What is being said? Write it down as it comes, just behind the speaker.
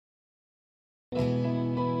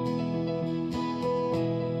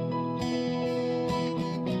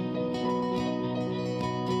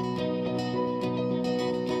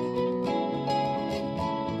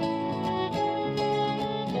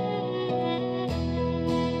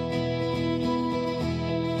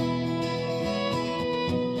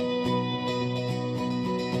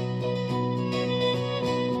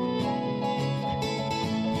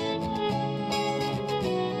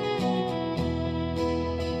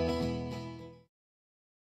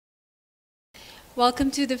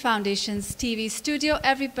Welcome to the Foundations TV studio,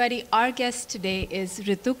 everybody. Our guest today is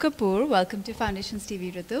Ritu Kapur. Welcome to Foundations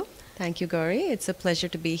TV, Ritu. Thank you, Gauri. It's a pleasure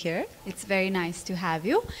to be here. It's very nice to have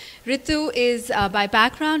you. Ritu is by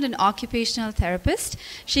background an occupational therapist.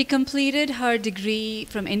 She completed her degree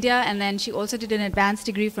from India, and then she also did an advanced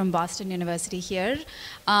degree from Boston University here.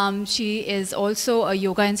 She is also a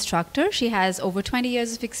yoga instructor. She has over 20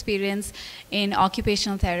 years of experience in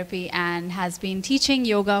occupational therapy and has been teaching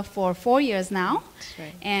yoga for 4 years now. That's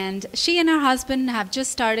right. And she and her husband have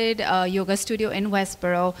just started a yoga studio in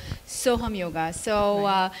Westboro, Soham Yoga.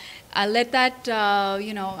 So I'll let that,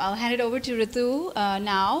 I'll hand it over to Ritu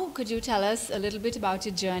now. Could you tell us a little bit about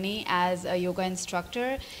your journey as a yoga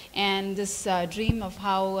instructor and this dream of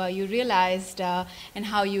how you realized and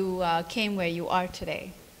how you came where you are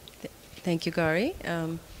today? Thank you, Gauri.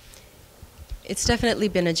 It's definitely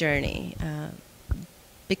been a journey.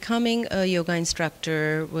 Becoming a yoga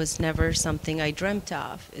instructor was never something I dreamt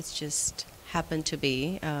of. It's just happened to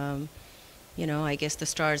be. I guess the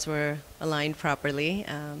stars were aligned properly.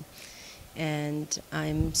 And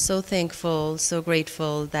I'm so thankful, so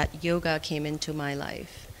grateful that yoga came into my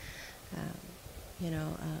life.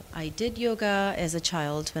 I did yoga as a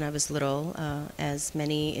child when I was little, as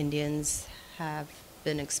many Indians have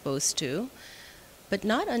been exposed to. But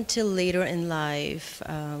not until later in life,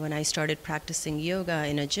 when I started practicing yoga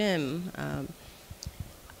in a gym,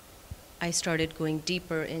 I started going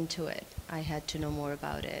deeper into it. I had to know more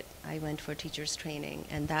about it. I went for teacher's training,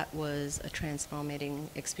 and that was a transformating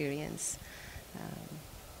experience.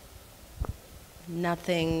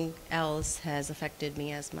 Nothing else has affected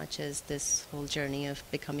me as much as this whole journey of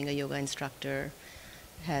becoming a yoga instructor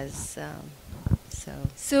has.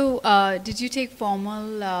 So did you take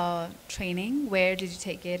formal training? Where did you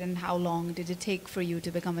take it, and how long did it take for you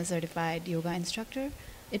to become a certified yoga instructor?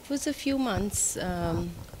 It was a few months.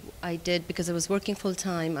 I did because I was working full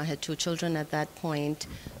time. I had 2 children at that point,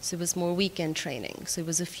 so it was more weekend training. So it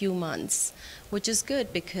was a few months, which is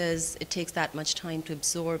good because it takes that much time to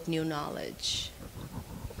absorb new knowledge.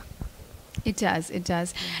 It does, it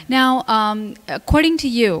does. Now, according to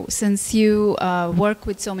you, since you work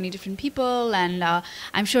with so many different people, and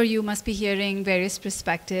I'm sure you must be hearing various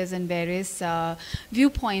perspectives and various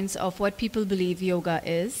viewpoints of what people believe yoga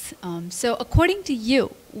is. So according to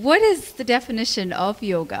you, what is the definition of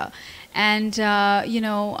yoga? And,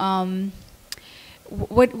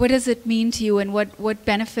 what does it mean to you, and what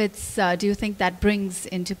benefits do you think that brings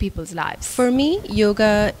into people's lives? For me,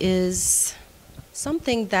 yoga is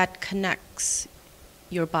something that connects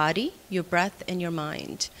your body, your breath, and your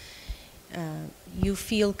mind. You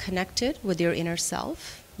feel connected with your inner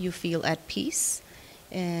self. You feel at peace,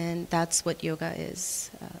 and that's what yoga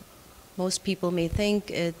is. Most people may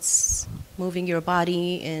think it's moving your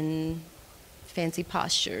body in fancy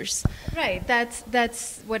postures. Right,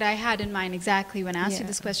 that's what I had in mind exactly when I asked you Yeah.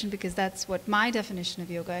 this question, because that's what my definition of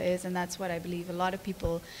yoga is, and that's what I believe a lot of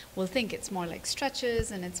people will think. It's more like stretches,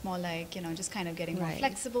 and it's more like, just kind of getting more Right.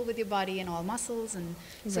 flexible with your body and all muscles, and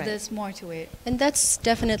so Right. there's more to it. And that's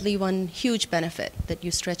definitely one huge benefit, that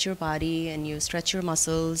you stretch your body and you stretch your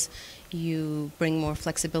muscles, you bring more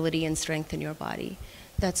flexibility and strength in your body.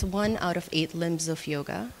 That's 1 out of 8 limbs of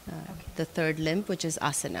yoga. The 3rd limb, which is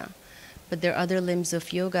asana. But there are other limbs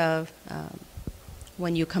of yoga.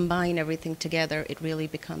 When you combine everything together, it really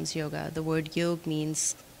becomes yoga. The word yog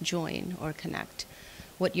means join or connect.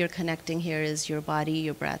 What you're connecting here is your body,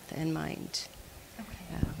 your breath, and mind.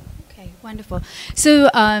 Okay, wonderful. So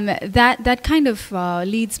that kind of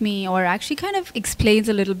leads me, or actually kind of explains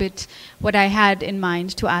a little bit what I had in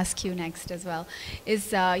mind to ask you next as well.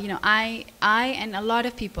 Is I and a lot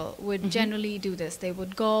of people would generally do this. They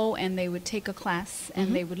would go and they would take a class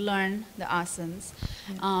and they would learn the asanas,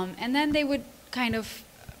 and then they would kind of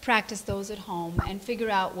practice those at home and figure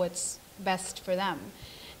out what's best for them.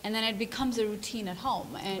 And then it becomes a routine at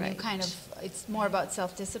home, and you Right. kind of, it's more about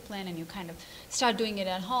self-discipline, and you kind of start doing it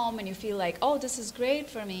at home, and you feel like, oh, this is great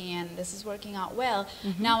for me, and this is working out well.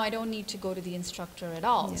 Now I don't need to go to the instructor at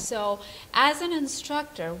all. Yeah. So as an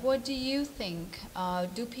instructor, what do you think?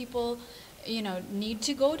 Do people, need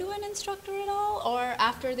to go to an instructor at all, or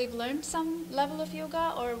after they've learned some level of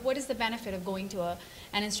yoga, or what is the benefit of going to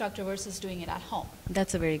an instructor versus doing it at home?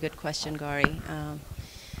 That's a very good question, Gauri.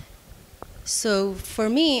 So for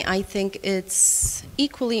me, I think it's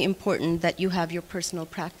equally important that you have your personal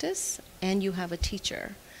practice and you have a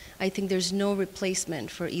teacher. I think there's no replacement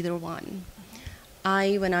for either one.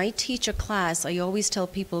 When I teach a class, I always tell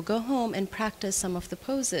people, go home and practice some of the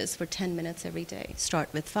poses for 10 minutes every day. Start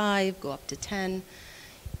with 5, go up to 10.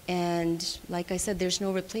 And like I said, there's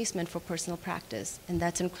no replacement for personal practice. And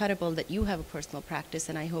that's incredible that you have a personal practice,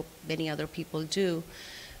 and I hope many other people do.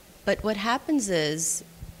 But what happens is,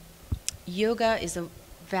 yoga is a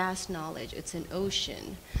vast knowledge. It's an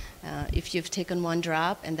ocean. If you've taken one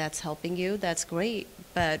drop and that's helping you, that's great.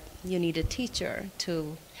 But you need a teacher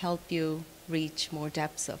to help you reach more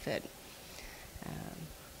depths of it.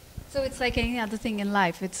 So it's like any other thing in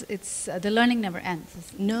life. It's the learning never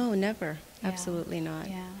ends. No, never. Yeah. Absolutely not.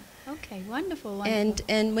 Yeah. Okay. Wonderful. Wonderful.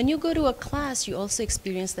 And when you go to a class, you also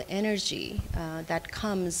experience the energy that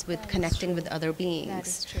comes with connecting with other beings. That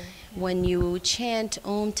is true. Yeah. When you chant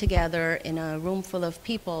Om together in a room full of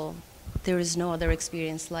people, there is no other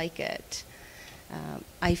experience like it.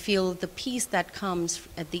 I feel the peace that comes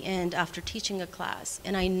at the end after teaching a class,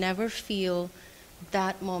 and I never feel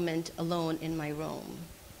that moment alone in my room,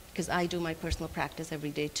 because I do my personal practice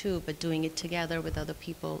every day too, but doing it together with other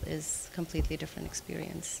people is a completely different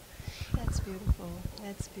experience. That's beautiful.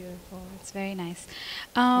 That's beautiful. It's very nice.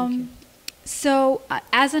 Thank you. So,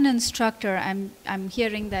 as an instructor, I'm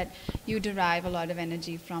hearing that you derive a lot of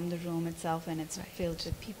energy from the room itself, and it's filled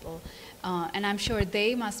with people. And I'm sure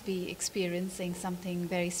they must be experiencing something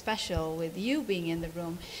very special with you being in the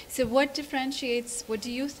room. So, what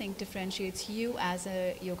do you think differentiates you as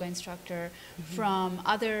a yoga instructor from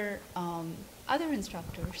other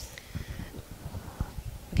instructors?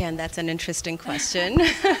 Again, that's an interesting question.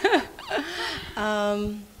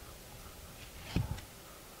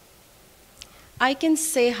 I can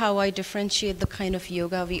say how I differentiate the kind of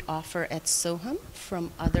yoga we offer at Soham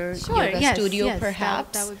from other yoga studio,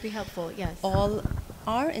 perhaps. That would be helpful, yes. All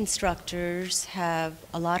our instructors have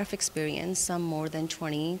a lot of experience, some more than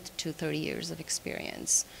 20 to 30 years of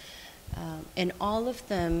experience. And all of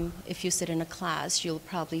them, if you sit in a class, you'll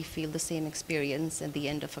probably feel the same experience at the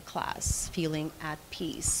end of a class, feeling at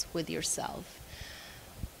peace with yourself.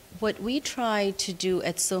 What we try to do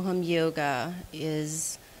at Soham Yoga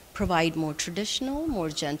is provide more traditional, more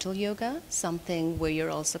gentle yoga, something where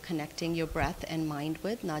you're also connecting your breath and mind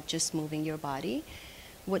with, not just moving your body.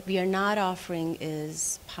 What we are not offering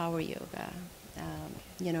is power yoga,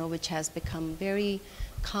 which has become very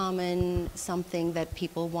common, something that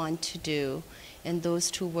people want to do. And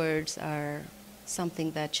those two words are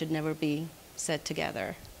something that should never be said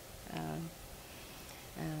together.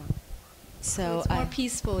 So it's more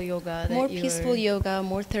peaceful yoga. More peaceful yoga,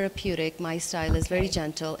 more therapeutic. My style is very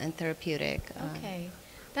gentle and therapeutic. Okay.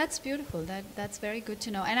 That's beautiful. That's very good to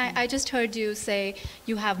know. And I just heard you say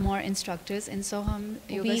you have more instructors in Soham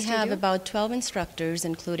Yoga We Studio? have about 12 instructors,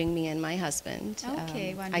 including me and my husband.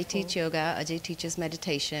 Okay, wonderful. I teach yoga, Ajay teaches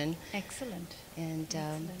meditation. Excellent. And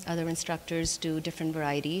Excellent. other instructors do different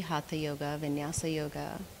variety, hatha yoga, vinyasa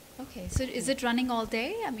yoga. Okay, so is it running all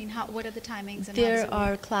day? I mean, what are the timings? And There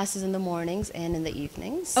are classes in the mornings and in the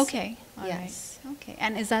evenings. Okay, all yes. right. Okay,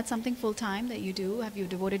 and is that something full-time that you do? Have you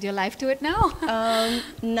devoted your life to it now?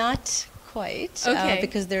 Not quite, okay.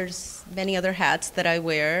 Because there's many other hats that I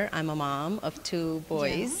wear. I'm a mom of 2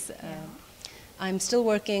 boys. Yeah. I'm still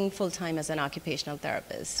working full-time as an occupational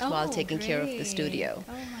therapist while taking care of the great. studio.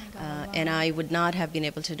 Oh my God. And I would not have been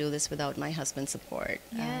able to do this without my husband's support.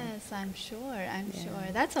 Yes, I'm sure. Sure.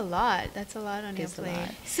 That's a lot. That's a lot on your It's a plate. lot.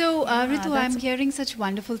 So, Ritu, I'm hearing such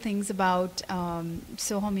wonderful things about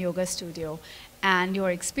Soham Yoga Studio and your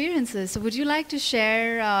experiences. So would you like to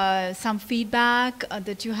share some feedback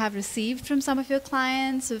that you have received from some of your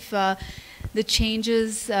clients of the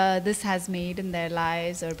changes this has made in their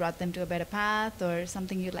lives or brought them to a better path, or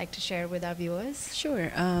something you'd like to share with our viewers?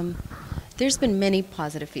 Sure. There's been many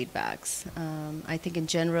positive feedbacks. I think in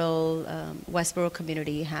general, Westboro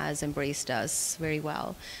community has embraced us very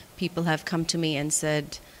well. People have come to me and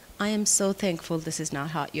said, I am so thankful this is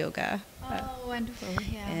not hot yoga. Oh, wonderful,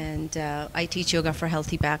 yeah. And I teach yoga for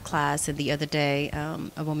healthy back class, and the other day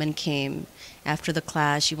a woman came after the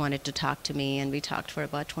class. She wanted to talk to me, and we talked for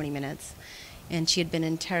about 20 minutes. And she had been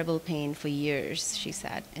in terrible pain for years, she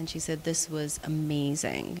said. And she said, this was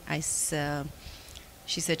amazing.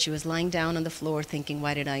 She said she was lying down on the floor thinking,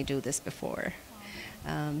 why did I do this before?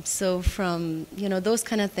 So from, those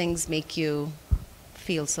kind of things make you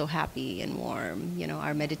feel so happy and warm.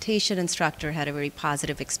 Our meditation instructor had a very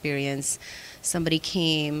positive experience. Somebody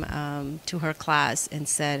came to her class and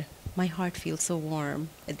said, my heart feels so warm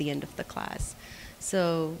at the end of the class.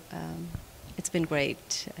 So it's been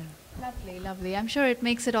great. Lovely, lovely. I'm sure it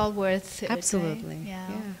makes it all worth it. Absolutely. Right? Yeah.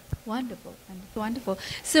 Yeah. Wonderful, wonderful, wonderful.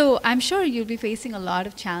 So I'm sure you'll be facing a lot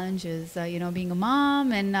of challenges, being a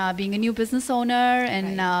mom and being a new business owner,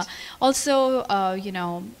 and Right. also,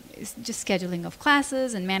 just scheduling of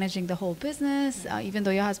classes and managing the whole business, even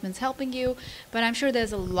though your husband's helping you. But I'm sure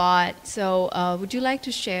there's a lot. So would you like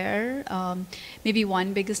to share maybe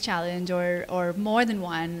one biggest challenge or more than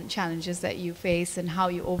one challenges that you face and how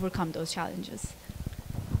you overcome those challenges?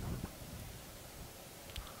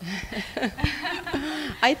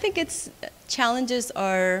 I think challenges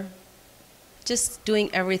are just doing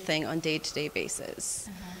everything on day-to-day basis.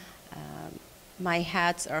 My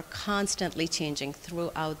hats are constantly changing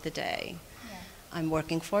throughout the day. Yeah. I'm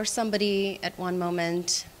working for somebody at one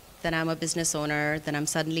moment, then I'm a business owner, then I'm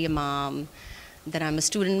suddenly a mom, then I'm a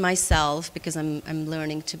student myself because I'm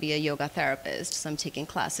learning to be a yoga therapist, so I'm taking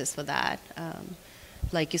classes for that.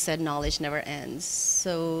 Like you said, knowledge never ends.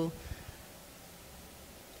 So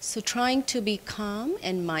trying to be calm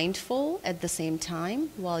and mindful at the same time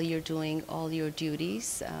while you're doing all your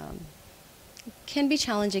duties can be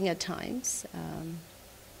challenging at times.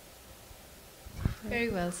 Very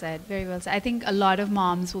well said, very well said. I think a lot of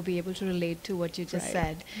moms will be able to relate to what you just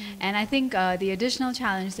said. And I think the additional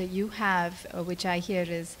challenge that you have, which I hear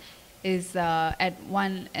is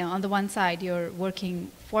on the one side you're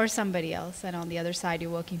working for somebody else, and on the other side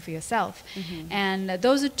you're working for yourself. And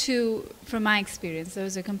those are two, from my experience,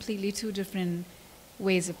 those are completely two different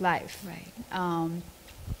ways of life.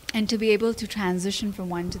 And to be able to transition from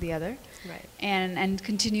one to the other, and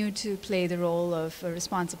continue to play the role of a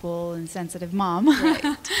responsible and sensitive mom.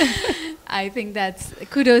 I think that's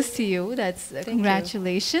kudos to you. That's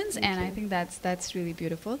congratulations, and I think that's really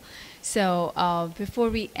beautiful. So before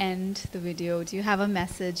we end the video, do you have a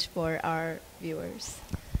message for our viewers?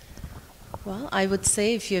 Well, I would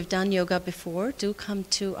say if you've done yoga before, do come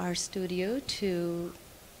to our studio to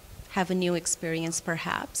have a new experience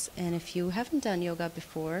perhaps. And if you haven't done yoga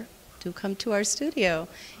before, do come to our studio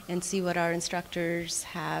and see what our instructors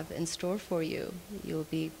have in store for you. You'll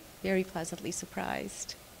be very pleasantly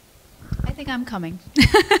surprised. I think I'm coming.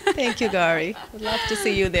 Thank you, Gauri. Would love to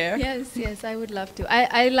see you there. Yes, I would love to.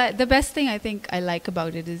 I like the best thing I think I like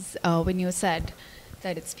about it is when you said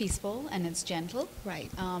that it's peaceful and it's gentle.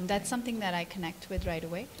 That's something that I connect with right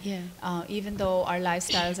away. Even though our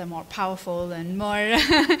lifestyles are more powerful and more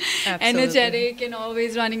energetic and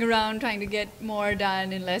always running around trying to get more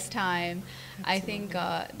done in less time. I think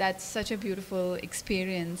that's such a beautiful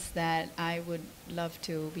experience that I would love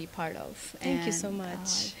to be part of. Thank you so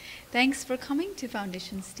much. Thanks for coming to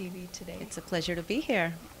Foundations TV today. It's a pleasure to be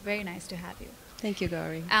here. Very nice to have you. Thank you,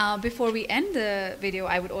 Gauri. Before we end the video,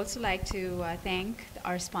 I would also like to thank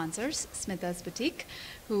our sponsors, Smita's Boutique,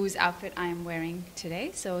 whose outfit I am wearing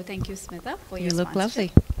today. So thank you, Smita, for your sponsorship. You look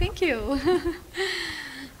lovely. Thank you.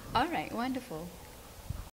 All right, wonderful.